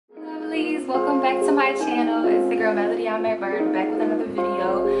ladies, welcome back to my channel. It's the girl Melody. I'm at Bird, back with another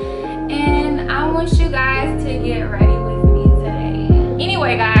video, and I want you guys to get ready with me today.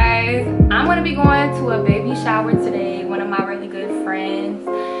 Anyway guys, I'm gonna be going to a baby shower today. One of my really good friends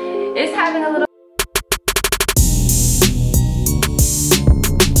is having a little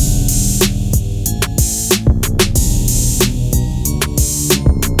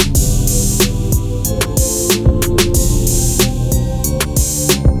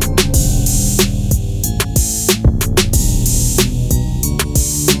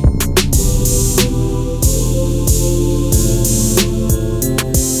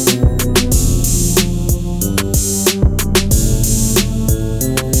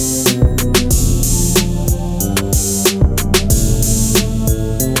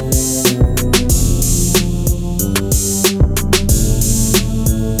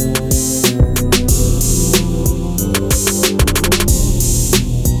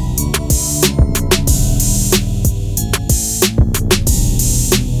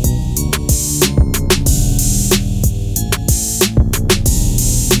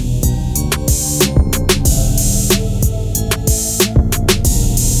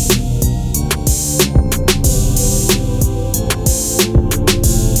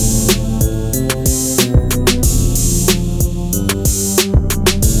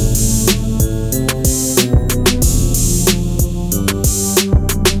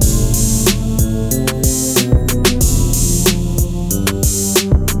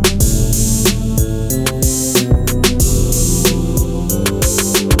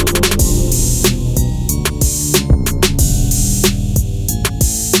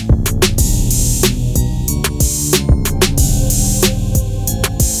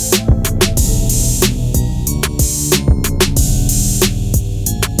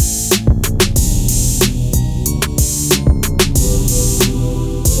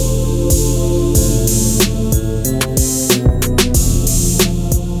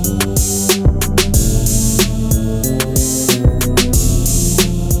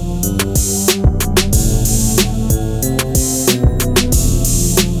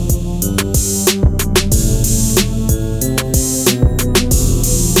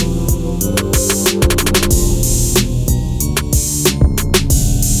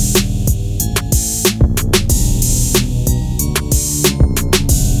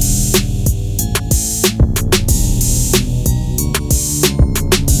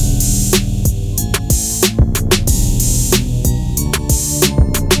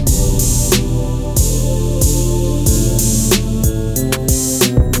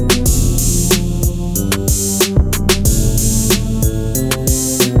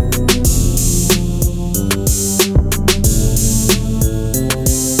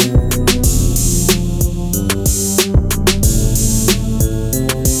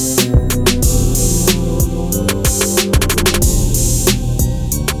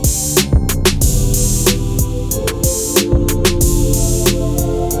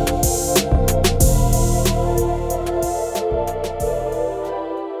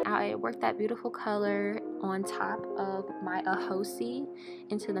that beautiful color on top of my Ahosi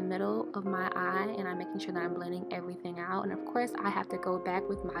into the middle of my eye, and I'm making sure that I'm blending everything out. And of course I have to go back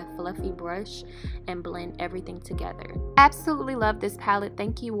with my fluffy brush and blend everything together. Absolutely love this palette.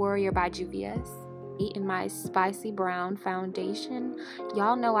 Thank you, Warrior by Juvia. In my spicy brown foundation,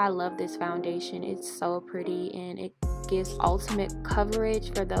 y'all know I love this foundation. It's so pretty and it gives ultimate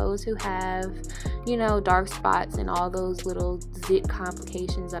coverage for those who have, you know, dark spots and all those little zit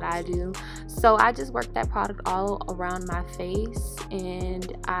complications that I do. So I just work that product all around my face,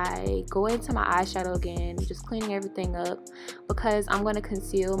 and I go into my eyeshadow again, just cleaning everything up because I'm going to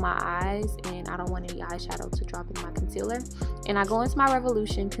conceal my eyes and I don't want any eyeshadow to drop in my concealer. And I go into my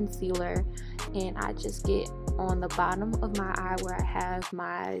Revolution concealer and I just get on the bottom of my eye where I have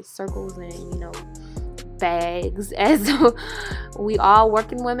my circles and, you know, bags, as we all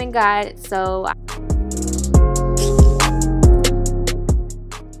working women got. So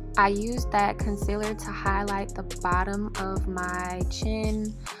I use that concealer to highlight the bottom of my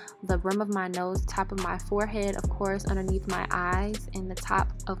chin, the brim of my nose, top of my forehead, of course underneath my eyes, and the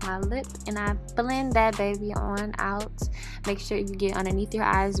top of my lip, and I blend that baby on out. Make sure you get underneath your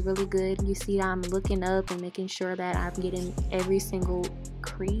eyes really good. You see I'm looking up and making sure that I'm getting every single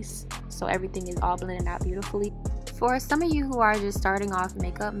crease so everything is all blended out beautifully. For some of you who are just starting off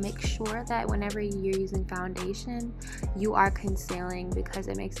makeup, make sure that whenever you're using foundation, you are concealing, because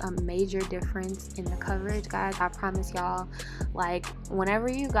it makes a major difference in the coverage, guys. I promise y'all, like, whenever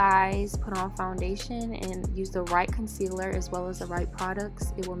you guys put on foundation and use the right concealer as well as the right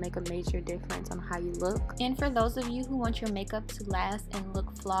products, it will make a major difference on how you look. And for those of you who want your makeup to last and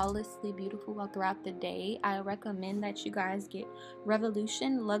look flawlessly beautiful throughout the day, I recommend that you guys get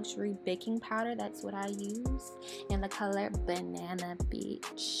Revolution Luxury Baking Powder. That's what I use, in the color Banana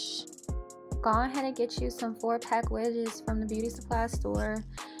Beach. Go ahead and get you some 4-pack wedges from the beauty supply store,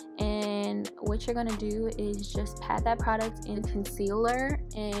 and what you're gonna do is just pat that product in concealer,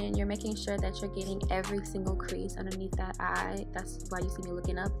 and you're making sure that you're getting every single crease underneath that eye. That's why you see me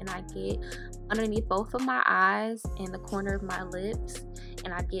looking up, and I get underneath both of my eyes and the corner of my lips,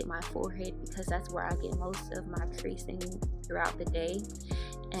 and I get my forehead, because that's where I get most of my creasing throughout the day.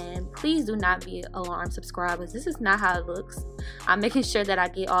 And please do not be alarmed, subscribers. This is not how it looks. I'm making sure that I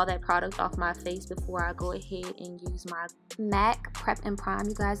get all that product off my face before I go ahead and use my MAC Prep and Prime.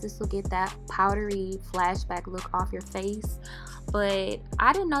 You guys, this will get that powdery flashback look off your face. But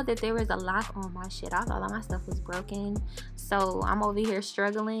I didn't know that there was a lock on my shit. I thought all my stuff was broken. So I'm over here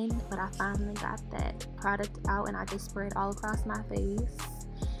struggling, but I finally got that product out, and I just spray it all across my face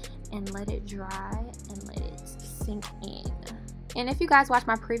and let it dry and let it sink in. And if you guys watch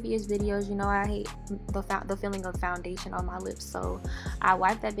my previous videos, you know I hate the feeling of foundation on my lips, so I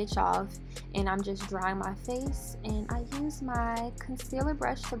wipe that bitch off, and I'm just drying my face, and I use my concealer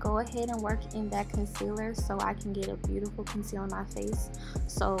brush to go ahead and work in that concealer so I can get a beautiful conceal on my face,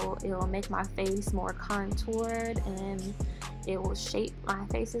 so it will make my face more contoured, and it will shape my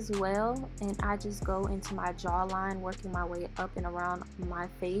face as well. And I just go into my jawline, working my way up and around my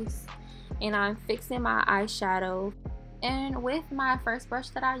face, and I'm fixing my eyeshadow. And with my first brush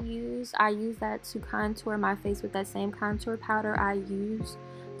that I use that to contour my face with that same contour powder I use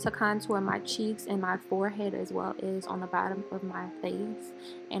to contour my cheeks and my forehead, as well as on the bottom of my face.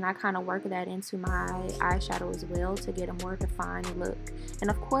 And I kind of work that into my eyeshadow as well to get a more defined look. And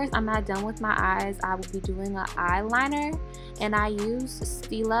of course, I'm not done with my eyes. I will be doing an eyeliner, and I use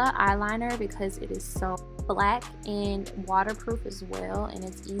Stila eyeliner because it is so black and waterproof as well, and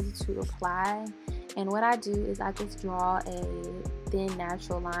it's easy to apply. And what I do is I just draw a thin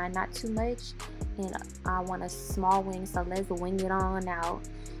natural line, not too much, and I want a small wing, so let's wing it on out.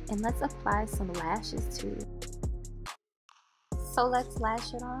 And let's apply some lashes too. So let's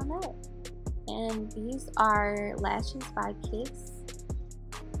lash it on up. And these are lashes by Kiss.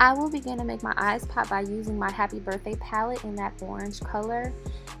 I will begin to make my eyes pop by using my Happy Birthday palette in that orange color,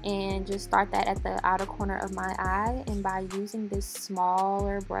 and just start that at the outer corner of my eye. And by using this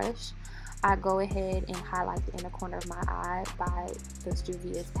smaller brush, I go ahead and highlight the inner corner of my eye by this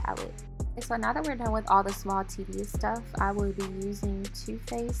Juvia's palette. Okay, so now that we're done with all the small tedious stuff, I will be using Too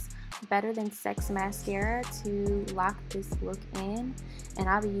Faced Better Than Sex mascara to lock this look in, and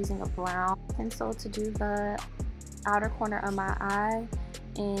I'll be using a brown pencil to do the outer corner of my eye,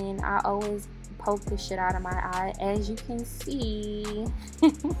 and I always poke the shit out of my eye, as you can see.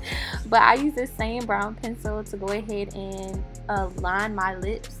 But I use this same brown pencil to go ahead and line my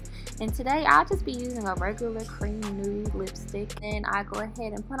lips. And today I'll just be using a regular cream nude lipstick, and I go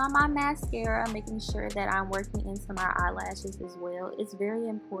ahead and put on my mascara, making sure that I'm working into my eyelashes as well. It's very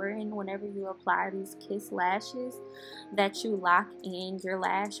important whenever you apply these Kiss lashes that you lock in your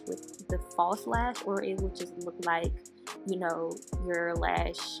lash with the false lash, or it will just look like, you know, your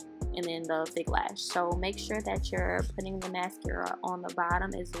lash and then the fake lash. So make sure that you're putting the mascara on the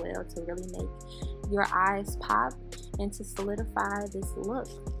bottom as well to really make your eyes pop and to solidify this look.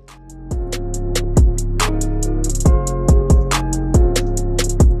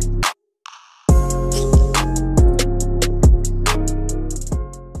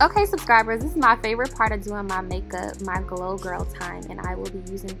 Okay, subscribers, this is my favorite part of doing my makeup, my glow girl time, and I will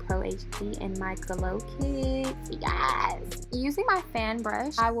be using Pro HD in my glow kit. Yes! Using my fan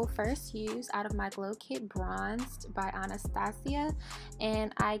brush, I will first use out of my glow kit Bronzed by Anastasia,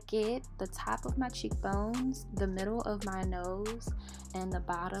 and I get the top of my cheekbones, the middle of my nose, and the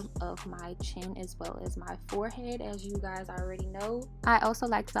bottom of my chin, as well as my forehead, as you guys already know. I also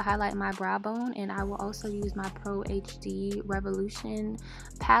like to highlight my brow bone, and I will also use my Pro HD Revolution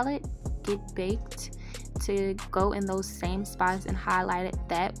palette, Get Baked, to go in those same spots and highlight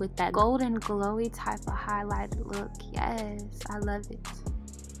that with that golden glowy type of highlighted look. Yes, I love it.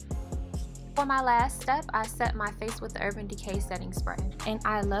 For my last step, I set my face with the Urban Decay setting spray. And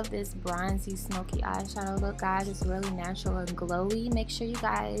I love this Bronzy Smokey Eyeshadow look, guys. It's really natural and glowy. Make sure you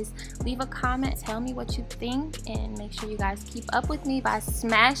guys leave a comment, tell me what you think, and make sure you guys keep up with me by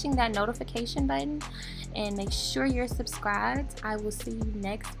smashing that notification button, and make sure you're subscribed. I will see you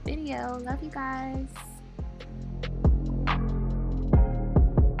next video. Love you guys.